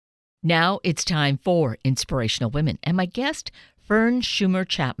Now it's time for Inspirational Women, and my guest, Fern Schumer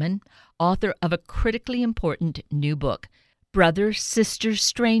Chapman, author of a critically important new book, Brothers, Sisters,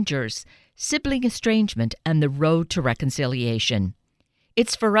 Strangers, Sibling Estrangement, and the Road to Reconciliation.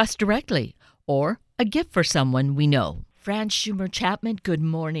 It's for us directly, or a gift for someone we know. Fran Schumer Chapman, good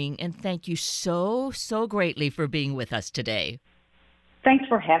morning, and thank you so greatly for being with us today. Thanks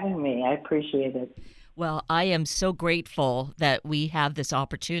for having me. I appreciate it. Well, I am so grateful that we have this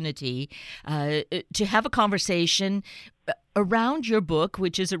opportunity to have a conversation around your book,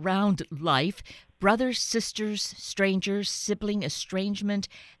 which is around life, Brothers, Sisters, Strangers, Sibling Estrangement,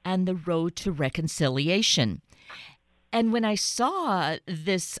 and the Road to Reconciliation. And when I saw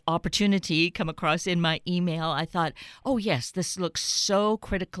this opportunity come across in my email, I thought, oh, yes, this looks so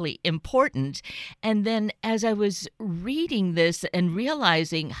critically important. And then as I was reading this and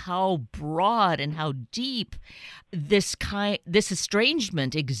realizing how broad and how deep this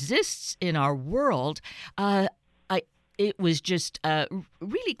estrangement exists in our world, it was just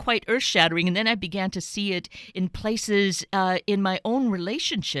really quite earth-shattering. And then I began to see it in places in my own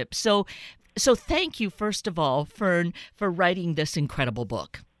relationship. So thank you, first of all, Fern, for writing this incredible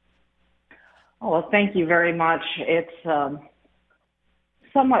book. Oh, well, thank you very much. It's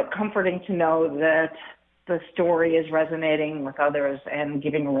somewhat comforting to know that the story is resonating with others and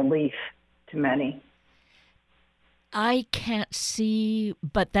giving relief to many. I can't see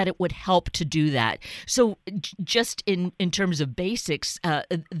but that it would help to do that. So just in terms of basics,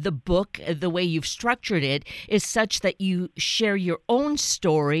 the book, the way you've structured it, is such that you share your own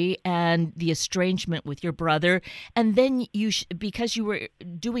story and the estrangement with your brother. And then because you were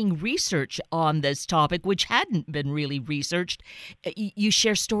doing research on this topic, which hadn't been really researched, you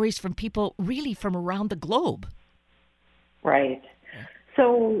share stories from people really from around the globe. Right.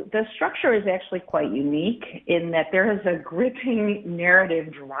 So the structure is actually quite unique in that there is a gripping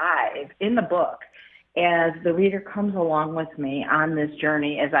narrative drive in the book as the reader comes along with me on this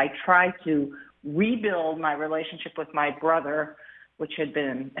journey as I try to rebuild my relationship with my brother, which had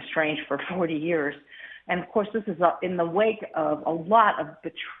been estranged for 40 years. And of course, this is in the wake of a lot of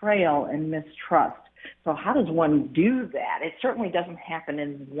betrayal and mistrust. So how does one do that? It certainly doesn't happen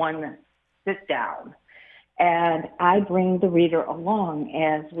in one sit down. And I bring the reader along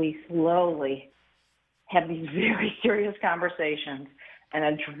as we slowly have these very serious conversations and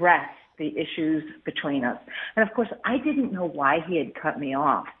address the issues between us. And of course, I didn't know why he had cut me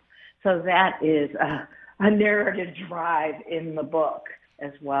off. So that is a narrative drive in the book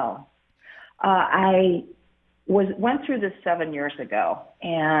as well. I went through this 7 years ago,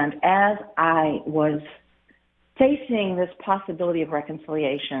 and as I was facing this possibility of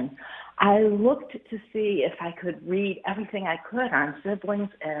reconciliation, I looked to see if I could read everything I could on siblings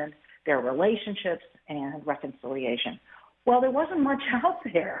and their relationships and reconciliation. Well, there wasn't much out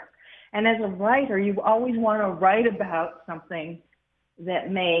there. And as a writer, you always want to write about something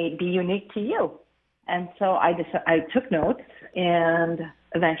that may be unique to you. And so I took notes and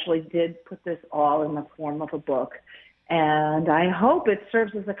eventually did put this all in the form of a book. And I hope it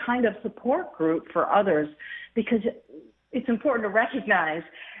serves as a kind of support group for others, because it's important to recognize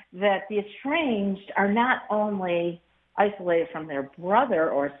that the estranged are not only isolated from their brother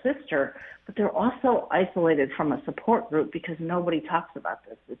or sister, but they're also isolated from a support group because nobody talks about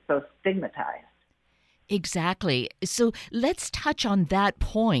this. It's so stigmatized. Exactly. So let's touch on that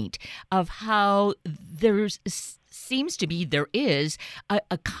point of how there is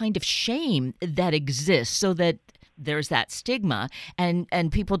a kind of shame that exists, so that there's that stigma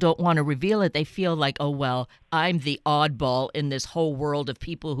and people don't want to reveal it. They feel like, oh, well, I'm the oddball in this whole world of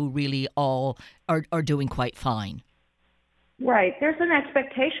people who really all are doing quite fine. Right. There's an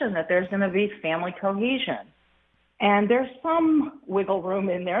expectation that there's going to be family cohesion. And there's some wiggle room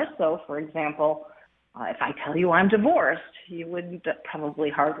in there. So, for example, if I tell you I'm divorced, you would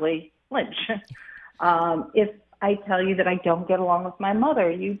probably hardly flinch. If I tell you that I don't get along with my mother,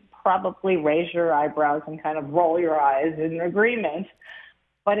 you probably raise your eyebrows and kind of roll your eyes in agreement.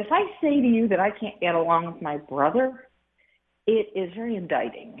 But if I say to you that I can't get along with my brother, it is very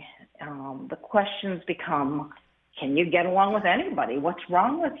indicting. The questions become, can you get along with anybody? What's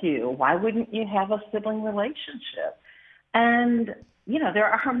wrong with you? Why wouldn't you have a sibling relationship? And, there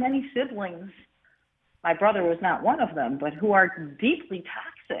are many siblings. My brother was not one of them, but who are deeply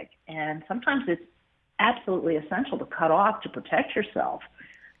toxic. And sometimes it's absolutely essential to cut off to protect yourself.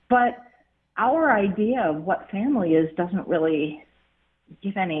 But our idea of what family is doesn't really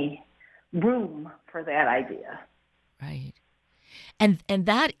give any room for that idea. Right. And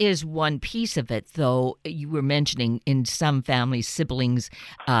that is one piece of it, though. You were mentioning in some families, siblings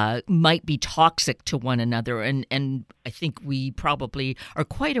might be toxic to one another, and I think we probably are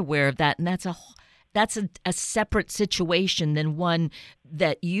quite aware of that. And that's a separate situation than one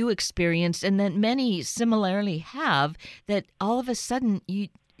that you experienced, and that many similarly have. That all of a sudden you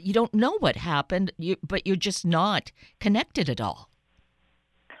don't know what happened, but you're just not connected at all.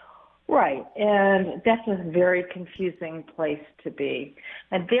 Right, and that's a very confusing place to be.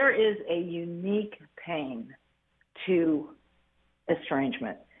 And there is a unique pain to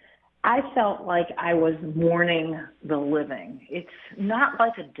estrangement. I felt like I was mourning the living. It's not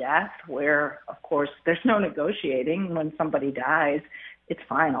like a death where, of course, there's no negotiating. When somebody dies, it's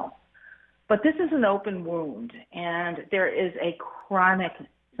final. But this is an open wound, and there is a chronic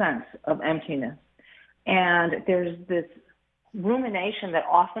sense of emptiness. And there's this rumination that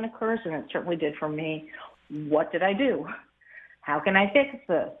often occurs, and it certainly did for me. What did I do? How can I fix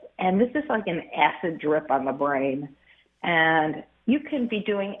this? And this is like an acid drip on the brain. And you can be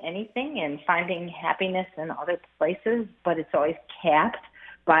doing anything and finding happiness in other places, but it's always capped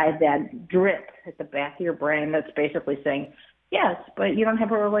by that drip at the back of your brain that's basically saying, yes, but you don't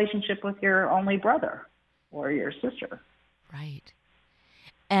have a relationship with your only brother or your sister. Right.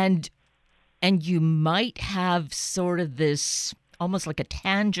 And you might have sort of this almost like a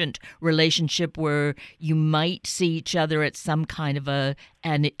tangent relationship where you might see each other at some kind of a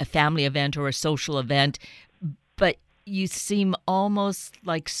family event or a social event, but you seem almost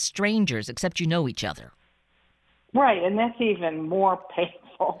like strangers, except you know each other. Right, and that's even more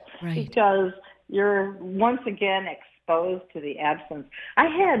painful because you're once again exposed to the absence. I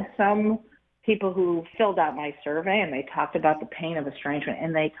had some people who filled out my survey, and they talked about the pain of estrangement,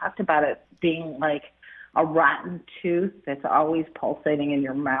 and they talked about it being like a rotten tooth that's always pulsating in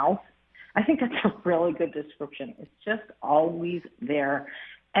your mouth. I think that's a really good description. It's just always there,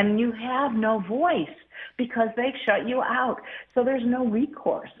 and you have no voice because they've shut you out. So there's no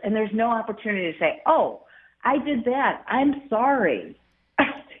recourse, and there's no opportunity to say, oh, I did that. I'm sorry.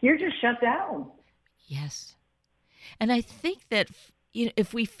 You're just shut down. Yes. And I think that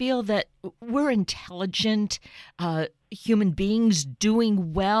if we feel that we're intelligent human beings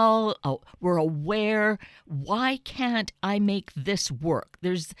doing well, we're aware, why can't I make this work?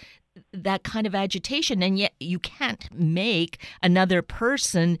 There's that kind of agitation, and yet you can't make another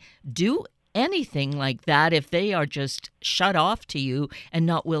person do anything like that if they are just shut off to you and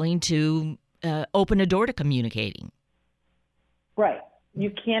not willing to open a door to communicating. Right. You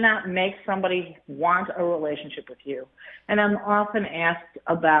cannot make somebody want a relationship with you. And I'm often asked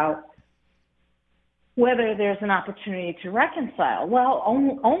about whether there's an opportunity to reconcile. Well,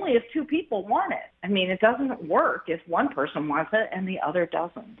 only if two people want it. I mean, it doesn't work if one person wants it and the other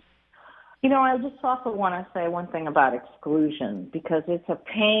doesn't. You know, I just also want to say one thing about exclusion, because it's a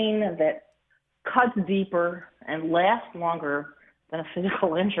pain that cuts deeper and lasts longer than a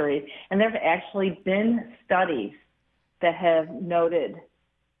physical injury. And there have actually been studies that have noted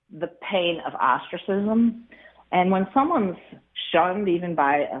the pain of ostracism. And when someone's shunned even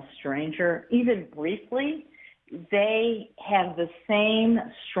by a stranger, even briefly, they have the same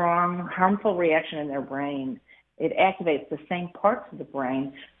strong, harmful reaction in their brain. It activates the same parts of the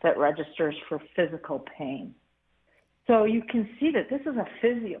brain that registers for physical pain. So you can see that this is a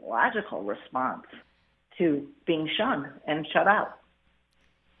physiological response to being shunned and shut out.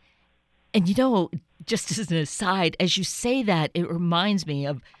 And just as an aside, as you say that, it reminds me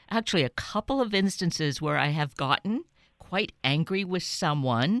of actually a couple of instances where I have gotten quite angry with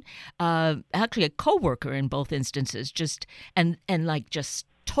someone, actually a coworker in both instances, just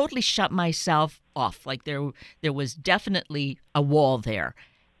totally shut myself off. Like there was definitely a wall there.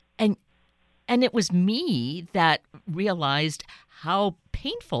 And it was me that realized how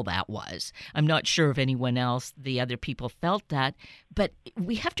painful that was. I'm not sure if anyone else, the other people, felt that, but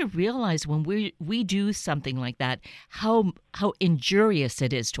we have to realize when we do something like that, how injurious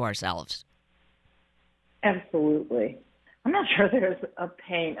it is to ourselves. Absolutely. I'm not sure there's a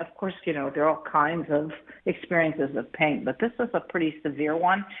pain. Of course, there are all kinds of experiences of pain, but this is a pretty severe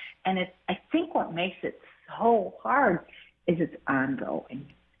one. And I think what makes it so hard is it's ongoing.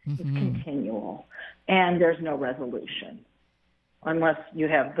 It's continual, and there's no resolution unless you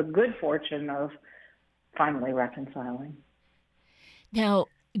have the good fortune of finally reconciling. Now,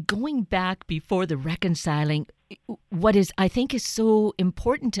 going back before the reconciling, what I think is so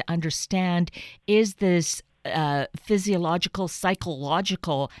important to understand is this physiological,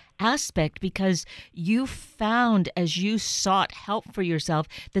 psychological aspect, because you found as you sought help for yourself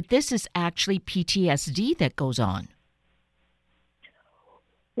that this is actually PTSD that goes on.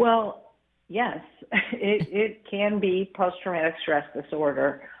 Well, Yes, it can be post-traumatic stress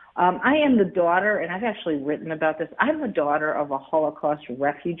disorder. I am the daughter, and I've actually written about this. I'm the daughter of a Holocaust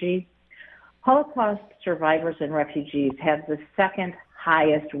refugee. Holocaust survivors and refugees have the second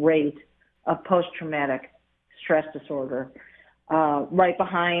highest rate of post-traumatic stress disorder, right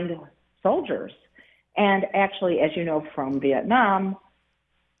behind soldiers. And actually, as you know from Vietnam,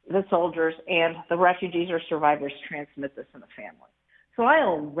 the soldiers and the refugees or survivors transmit this in the family. So I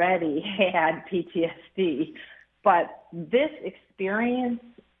already had PTSD, but this experience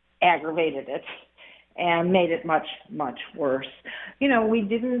aggravated it and made it much, much worse. You know,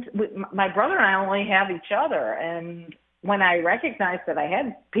 my brother and I only have each other. And when I recognized that I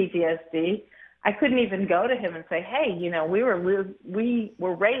had PTSD, I couldn't even go to him and say, hey, you know, we were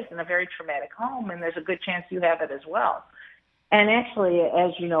raised in a very traumatic home, and there's a good chance you have it as well. And actually,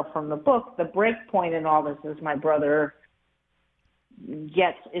 as you know from the book, the break point in all this is my brother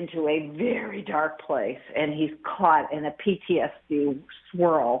gets into a very dark place, and he's caught in a PTSD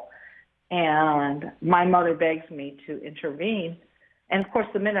swirl. And my mother begs me to intervene. And of course,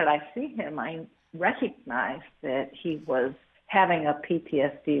 the minute I see him, I recognize that he was having a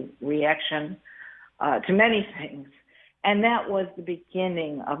PTSD reaction to many things. And that was the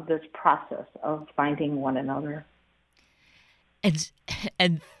beginning of this process of finding one another.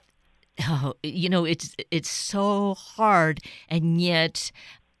 And oh, you know, it's so hard, and yet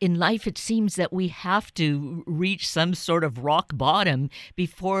in life it seems that we have to reach some sort of rock bottom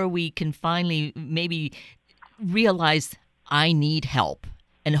before we can finally maybe realize I need help.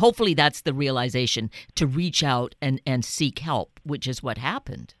 And hopefully that's the realization, to reach out and seek help, which is what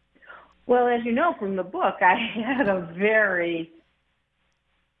happened. Well, as you know from the book, I had a very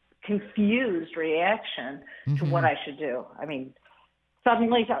confused reaction to what I should do. I mean,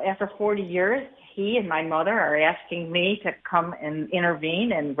 suddenly, after 40 years, he and my mother are asking me to come and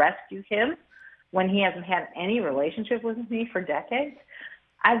intervene and rescue him when he hasn't had any relationship with me for decades.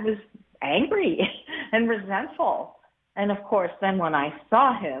 I was angry and resentful. And of course, then when I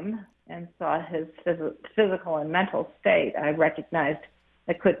saw him and saw his physical and mental state, I recognized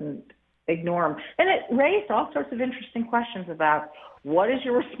I couldn't ignore him. And it raised all sorts of interesting questions about what is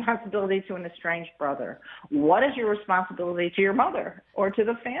your responsibility to an estranged brother? What is your responsibility to your mother or to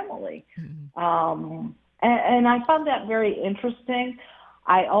the family? Mm-hmm. And I found that very interesting.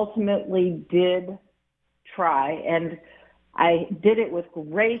 I ultimately did try, and I did it with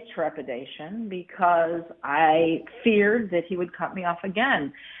great trepidation because I feared that he would cut me off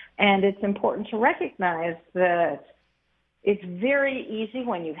again. And it's important to recognize that it's very easy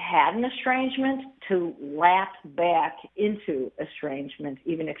when you've had an estrangement to lapse back into estrangement,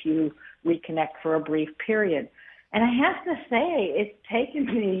 even if you reconnect for a brief period. And I have to say, it's taken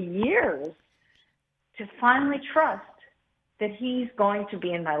me years to finally trust that he's going to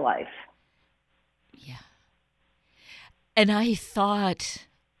be in my life. Yeah. And I thought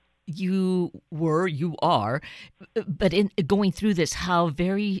you are, but in going through this, how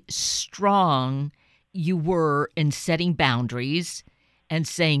very strong you were in setting boundaries and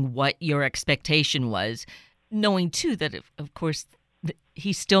saying what your expectation was, knowing too that, of course,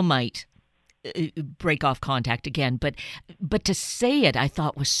 he still might break off contact again. But to say it, I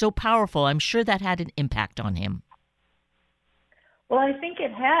thought, was so powerful. I'm sure that had an impact on him. Well, I think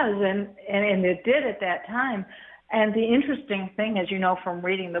it has, and it did at that time. And the interesting thing, as you know from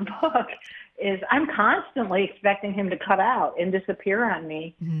reading the book, is I'm constantly expecting him to cut out and disappear on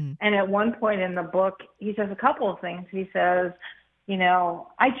me. Mm-hmm. And at one point in the book, he says a couple of things. He says, you know,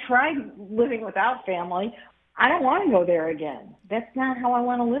 I tried living without family. I don't want to go there again. That's not how I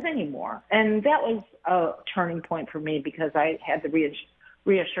want to live anymore. And that was a turning point for me because I had the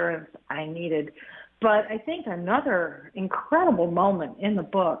reassurance I needed. But I think another incredible moment in the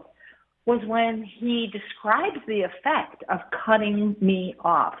book was when he describes the effect of cutting me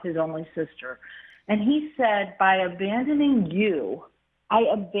off, his only sister. And he said, by abandoning you, I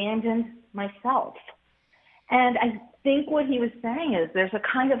abandoned myself. And I think what he was saying is there's a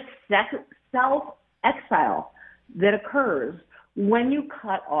kind of self-exile that occurs when you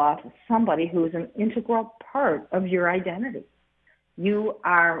cut off somebody who is an integral part of your identity. You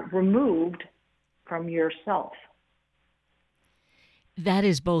are removed from yourself. That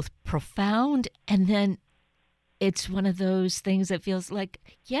is both profound, and then it's one of those things that feels like,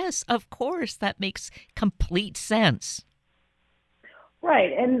 yes, of course, that makes complete sense.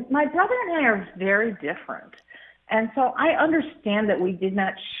 Right. And my brother and I are very different. And so I understand that we did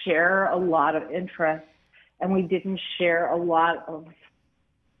not share a lot of interests and we didn't share a lot of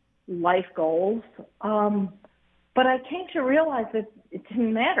life goals. But I came to realize that it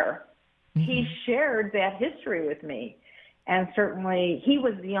didn't matter. Mm-hmm. He shared that history with me. And certainly he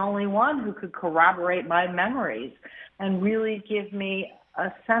was the only one who could corroborate my memories and really give me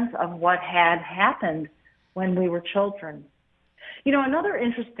a sense of what had happened when we were children. You know, another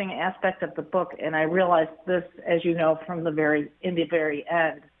interesting aspect of the book, and I realized this, as you know, from the very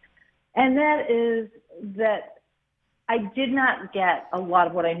end, and that is that I did not get a lot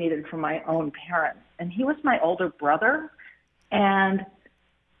of what I needed from my own parents. And he was my older brother. And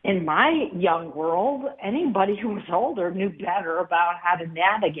in my young world, anybody who was older knew better about how to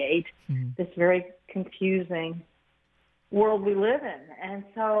navigate this very confusing world we live in. And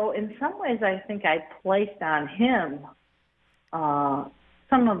so in some ways, I think I placed on him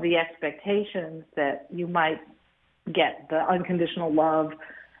some of the expectations that you might get the unconditional love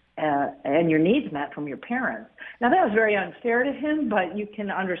and your needs met from your parents. Now, that was very unfair to him, but you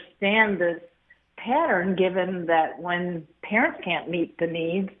can understand this pattern given that when parents can't meet the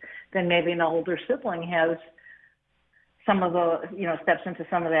needs, then maybe an older sibling has some of the, steps into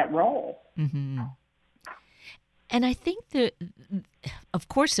some of that role. Mm-hmm. And I think that, of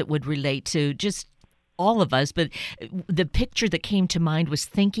course, it would relate to just all of us, but the picture that came to mind was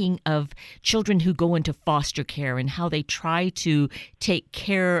thinking of children who go into foster care and how they try to take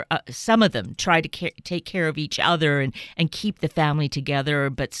care, some of them try to take care of each other and keep the family together,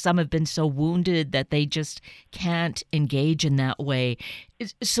 but some have been so wounded that they just can't engage in that way.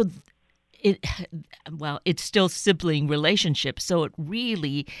 So it's still sibling relationships, so it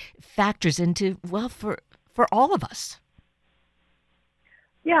really factors into, for all of us.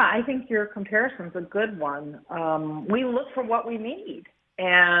 Yeah, I think your comparison's a good one. We look for what we need.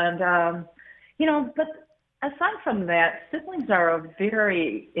 And, but aside from that, siblings are a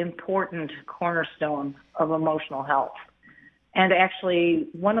very important cornerstone of emotional health. And actually,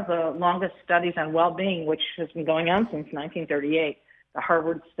 one of the longest studies on well-being, which has been going on since 1938, the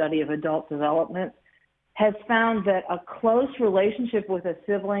Harvard Study of Adult Development, has found that a close relationship with a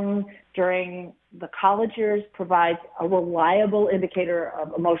sibling during the college years provides a reliable indicator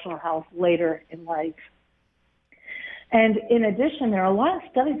of emotional health later in life. And in addition, there are a lot of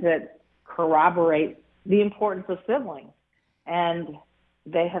studies that corroborate the importance of siblings. And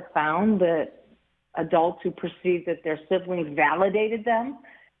they have found that adults who perceived that their siblings validated them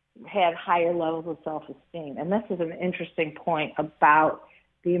had higher levels of self-esteem. And this is an interesting point about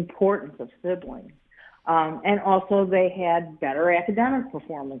the importance of siblings. And also they had better academic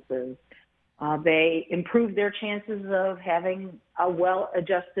performances. They improved their chances of having a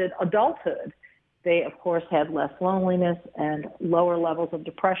well-adjusted adulthood. They, of course, had less loneliness and lower levels of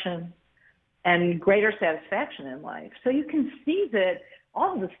depression and greater satisfaction in life. So you can see that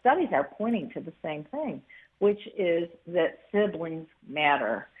all of the studies are pointing to the same thing, which is that siblings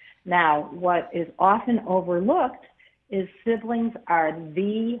matter. Now, what is often overlooked is siblings are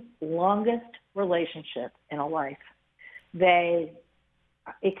the longest relationship in a life. They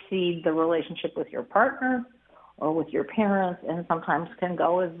exceed the relationship with your partner or with your parents, and sometimes can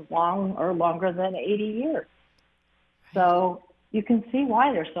go as long or longer than 80 years. So you can see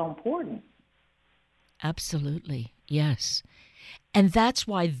why they're so important. Absolutely, yes. And that's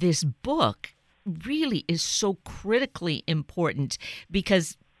why this book really is so critically important,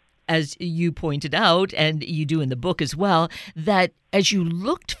 because as you pointed out, and you do in the book as well, that as you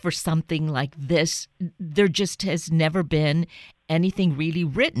looked for something like this, there just has never been anything really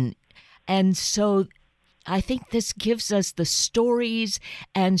written. And so I think this gives us the stories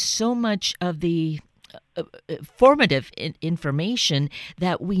and so much of the formative information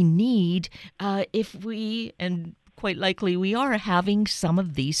that we need if we, and quite likely we are, having some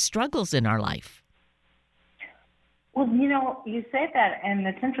of these struggles in our life. Well, you say that, and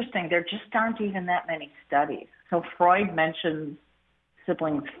it's interesting. There just aren't even that many studies. So Freud mentions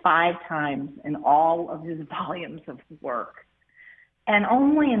siblings 5 times in all of his volumes of work. And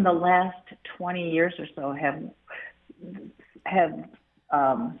only in the last 20 years or so have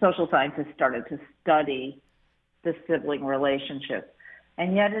social scientists started to study the sibling relationship.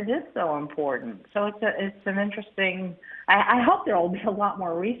 And yet it is so important. So it's an interesting, I hope there will be a lot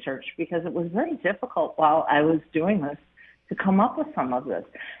more research, because it was very difficult while I was doing this to come up with some of this.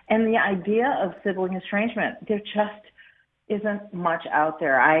 And the idea of sibling estrangement, there just isn't much out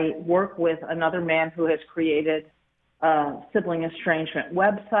there. I work with another man who has created a sibling estrangement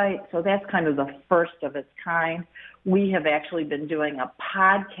website. So that's kind of the first of its kind. We have actually been doing a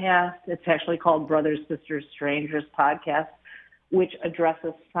podcast. It's actually called Brothers, Sisters, Strangers Podcast, which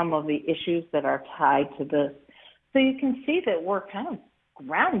addresses some of the issues that are tied to this. So you can see that we're kind of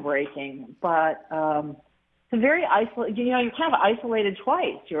groundbreaking, but it's a very isolated, you're kind of isolated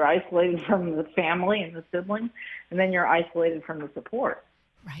twice. You're isolated from the family and the siblings, and then you're isolated from the support.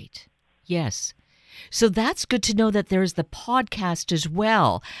 Right. Yes. So that's good to know that there's the podcast as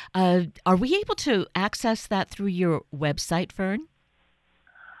well. Are we able to access that through your website, Fern?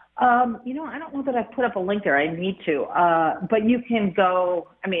 I don't know that I've put up a link there. I need to. But you can go,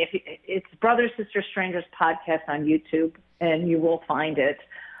 it's Brothers, Sisters, Strangers podcast on YouTube, and you will find it.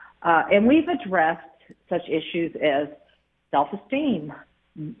 And we've addressed such issues as self-esteem,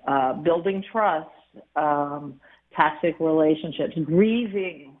 building trust, toxic relationships,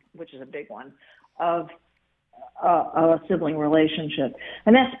 grieving, which is a big one, of a sibling relationship.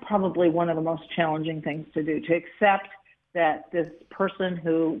 And that's probably one of the most challenging things to do, to accept that this person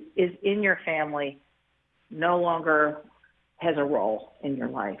who is in your family no longer has a role in your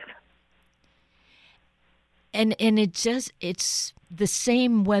life. And it's the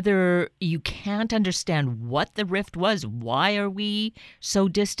same whether you can't understand what the rift was, why are we so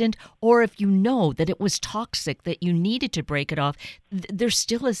distant, or if you know that it was toxic, that you needed to break it off, there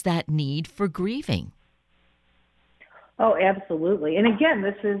still is that need for grieving. Oh, absolutely. And again,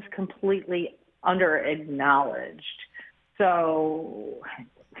 this is completely under-acknowledged. So,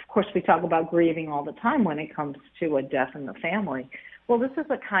 of course, we talk about grieving all the time when it comes to a death in the family. Well, this is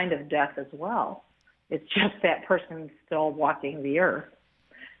a kind of death as well. It's just that person's still walking the earth.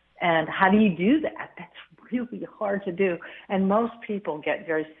 And how do you do that? That's really hard to do. And most people get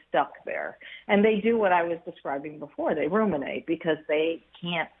very stuck there. And they do what I was describing before. They ruminate because they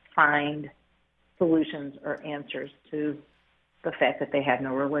can't find solutions or answers to the fact that they had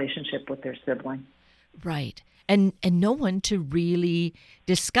no relationship with their sibling. Right. And no one to really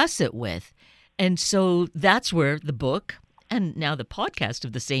discuss it with. And so that's where the book and now the podcast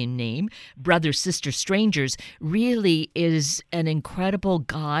of the same name, Brothers, Sisters, Strangers, really is an incredible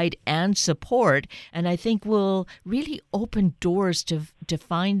guide and support, and I think will really open doors to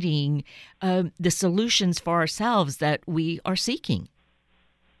finding the solutions for ourselves that we are seeking.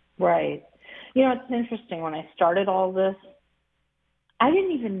 Right. You know, it's interesting. When I started all this, I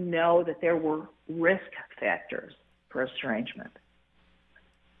didn't even know that there were risk factors for estrangement.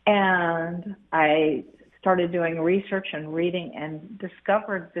 And I started doing research and reading and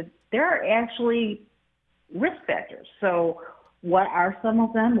discovered that there are actually risk factors. So what are some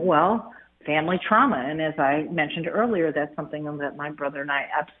of them? Well, family trauma. And as I mentioned earlier, that's something that my brother and I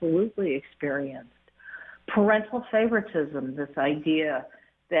absolutely experienced. Parental favoritism, this idea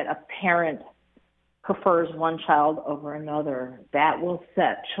that a parent prefers one child over another, that will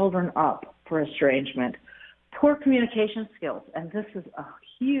set children up for estrangement. Poor communication skills, and this is a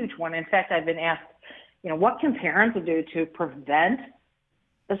huge one. In fact, I've been asked, what can parents do to prevent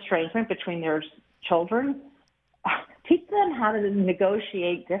estrangement between their children? Teach them how to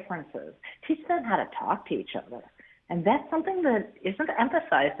negotiate differences. Teach them how to talk to each other. And that's something that isn't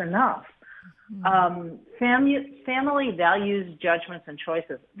emphasized enough. Family values, judgments, and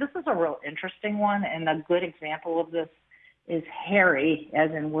choices. This is a real interesting one, and a good example of this is Harry, as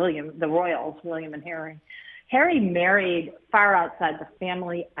in William, the royals, William and Harry. Harry married far outside the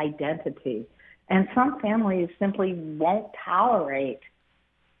family identity, and some families simply won't tolerate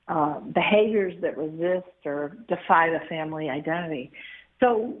behaviors that resist or defy the family identity.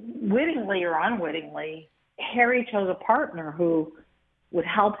 So wittingly or unwittingly, Harry chose a partner who would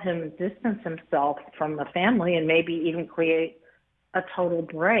help him distance himself from the family and maybe even create a total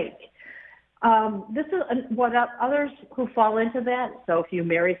break. This is what others who fall into that. So if you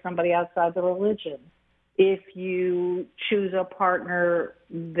marry somebody outside the religion, if you choose a partner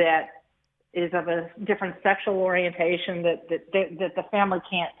that is of a different sexual orientation that the family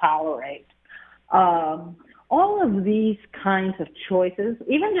can't tolerate, all of these kinds of choices,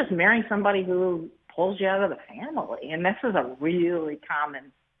 even just marrying somebody who pulls you out of the family. And this is a really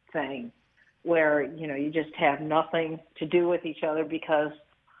common thing where, you just have nothing to do with each other because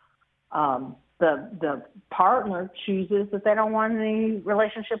the partner chooses that they don't want any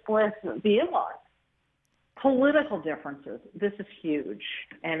relationship with the in-laws. Political differences. This is huge.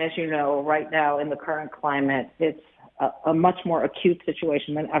 And as you know, right now in the current climate, it's a much more acute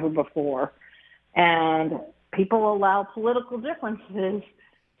situation than ever before. And people allow political differences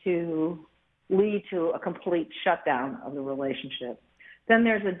to lead to a complete shutdown of the relationship. Then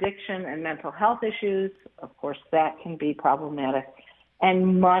there's addiction and mental health issues. Of course, that can be problematic.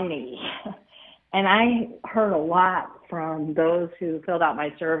 And money. And I heard a lot from those who filled out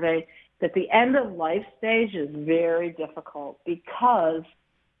my survey that the end of life stage is very difficult because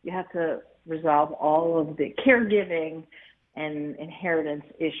you have to resolve all of the caregiving and inheritance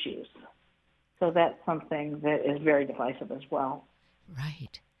issues. So that's something that is very divisive as well.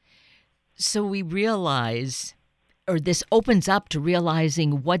 Right. So we realize, or this opens up to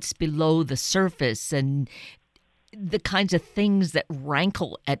realizing what's below the surface and the kinds of things that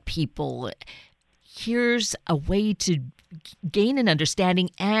rankle at people. here's a way to gain an understanding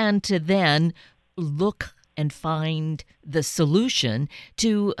and to then look and find the solution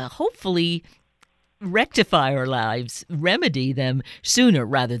to hopefully rectify our lives, remedy them sooner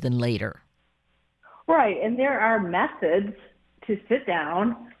rather than later. Right, and there are methods to sit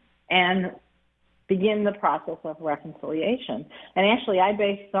down and begin the process of reconciliation. And actually, I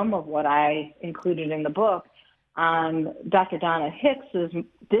based some of what I included in the book on Dr. Donna Hicks's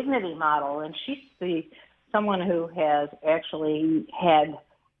dignity model, and she's someone who has actually had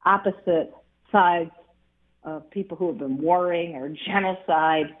opposite sides of people who have been warring or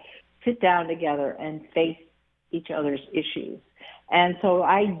genocide sit down together and face each other's issues. And so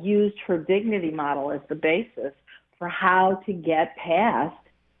I used her dignity model as the basis for how to get past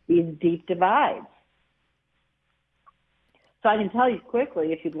these deep divides. So I can tell you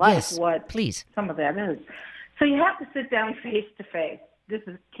quickly, if you'd like, yes, what please. Some of that is. So you have to sit down face to face.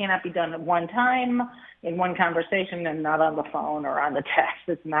 Cannot be done at one time in one conversation and not on the phone or on the text.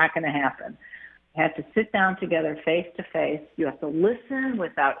 It's not going to happen. You have to sit down together face to face. You have to listen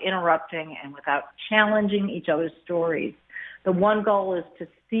without interrupting and without challenging each other's stories. The one goal is to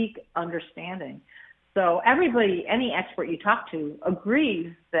seek understanding. So everybody, any expert you talk to,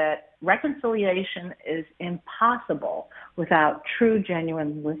 agrees that reconciliation is impossible without true,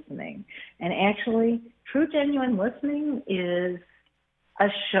 genuine listening. And actually, true, genuine listening is a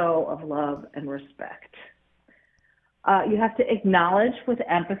show of love and respect. You have to acknowledge with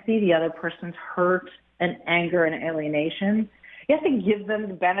empathy the other person's hurt and anger and alienation. You have to give them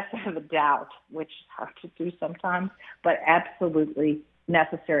the benefit of the doubt, which is hard to do sometimes, but absolutely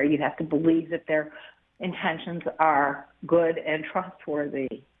necessary. You have to believe that their intentions are good and trustworthy.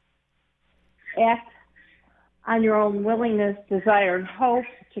 Act on your own willingness, desire, and hope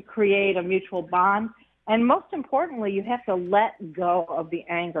to create a mutual bond. And most importantly, you have to let go of the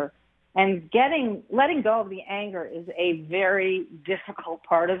anger. And letting go of the anger is a very difficult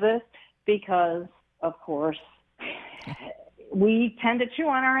part of this because, of course, we tend to chew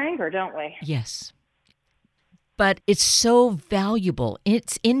on our anger, don't we? Yes. But it's so valuable.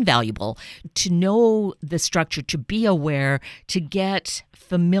 It's invaluable to know the structure, to be aware, to get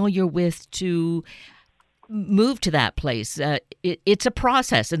familiar with, to move to that place. It's a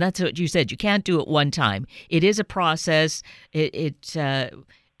process, and that's what you said. You can't do it one time. It is a process.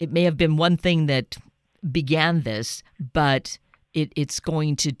 It may have been one thing that began this, but it's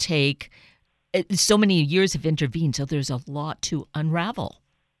going to take so many years have intervened, so there's a lot to unravel.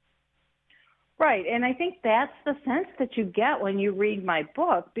 Right, and I think that's the sense that you get when you read my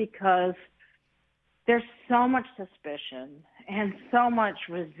book, because there's so much suspicion and so much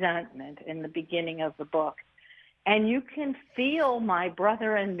resentment in the beginning of the book. And you can feel my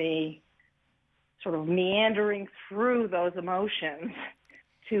brother and me sort of meandering through those emotions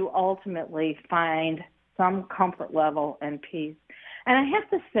to ultimately find some comfort level and peace. And I have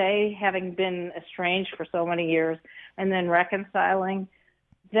to say, having been estranged for so many years and then reconciling,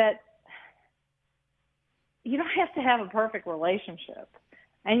 that you don't have to have a perfect relationship.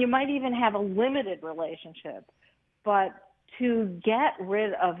 And you might even have a limited relationship. But to get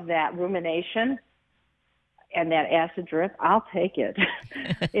rid of that rumination and that acid drip, I'll take it.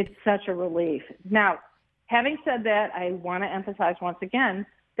 It's such a relief. Now, having said that, I want to emphasize once again,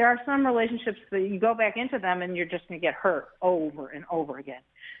 there are some relationships that you go back into them and you're just going to get hurt over and over again.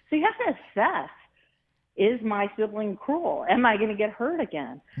 So you have to assess, is my sibling cruel? Am I going to get hurt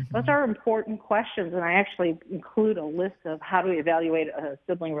again? Mm-hmm. Those are important questions, and I actually include a list of how to evaluate a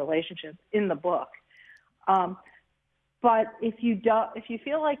sibling relationship in the book. But if you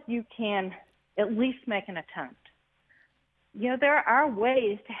feel like you can at least make an attempt, there are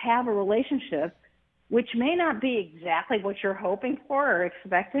ways to have a relationship which may not be exactly what you're hoping for or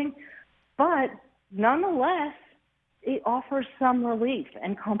expecting, but nonetheless, it offers some relief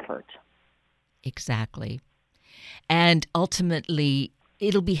and comfort. Exactly. And ultimately,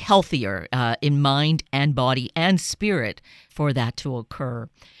 it'll be healthier in mind and body and spirit for that to occur.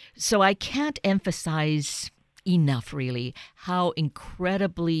 So I can't emphasize enough, really, how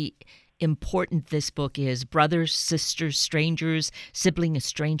incredibly important this book is: Brothers, Sisters, Strangers, Sibling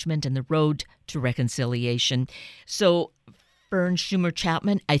Estrangement, and the Road to Reconciliation. So, Fern Schumer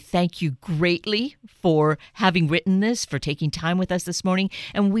Chapman, I thank you greatly for having written this, for taking time with us this morning.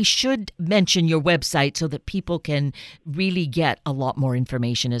 And we should mention your website so that people can really get a lot more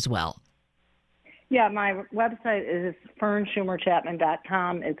information as well. Yeah, my website is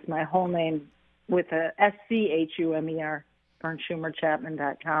fernschumerchapman.com. It's my whole name with a SCHUMER,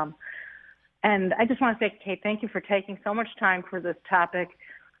 fernschumerchapman.com. And I just want to say, Kate, thank you for taking so much time for this topic.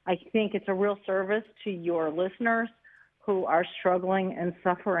 I think it's a real service to your listeners. who are struggling and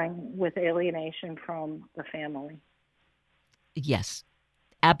suffering with alienation from the family. Yes,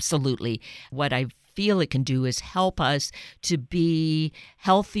 absolutely. What I feel it can do is help us to be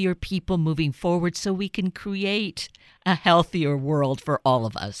healthier people moving forward so we can create a healthier world for all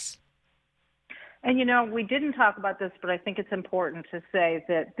of us. And, we didn't talk about this, but I think it's important to say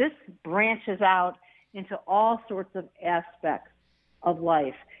that this branches out into all sorts of aspects of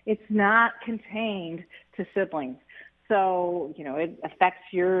life. It's not contained to siblings. So, it affects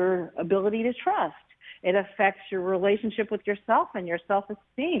your ability to trust. It affects your relationship with yourself and your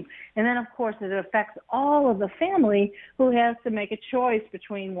self-esteem. And then, of course, it affects all of the family who has to make a choice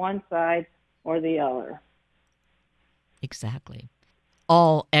between one side or the other. Exactly.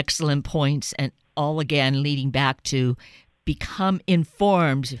 All excellent points, and all again leading back to become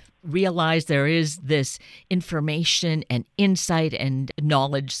informed, realize there is this information and insight and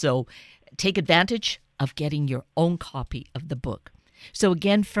knowledge. So take advantage of getting your own copy of the book. So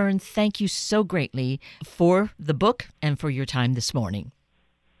again, Fern, thank you so greatly for the book and for your time this morning.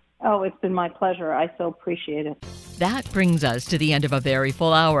 Oh, it's been my pleasure. I so appreciate it. That brings us to the end of a very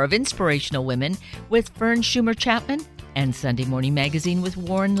full hour of Inspirational Women with Fern Schumer Chapman and Sunday Morning Magazine with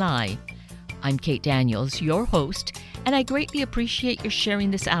Warren Lai. I'm Kate Daniels, your host, and I greatly appreciate your sharing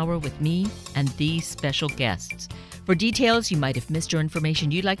this hour with me and these special guests. For details you might have missed or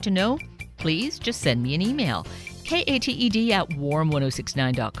information you'd like to know, please just send me an email,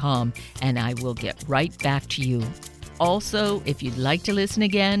 kated@warm1069.com, and I will get right back to you. Also, if you'd like to listen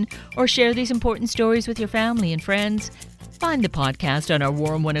again or share these important stories with your family and friends, find the podcast on our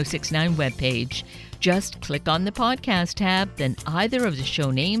Warm 1069 webpage. Just click on the podcast tab, then either of the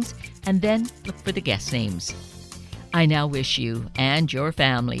show names, and then look for the guest names. I now wish you and your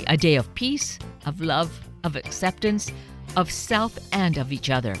family a day of peace, of love, of acceptance, of self, and of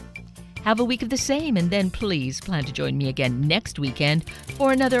each other. Have a week of the same, and then please plan to join me again next weekend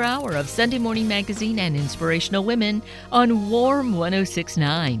for another hour of Sunday Morning Magazine and Inspirational Women on Warm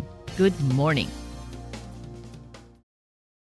 1069. Good morning.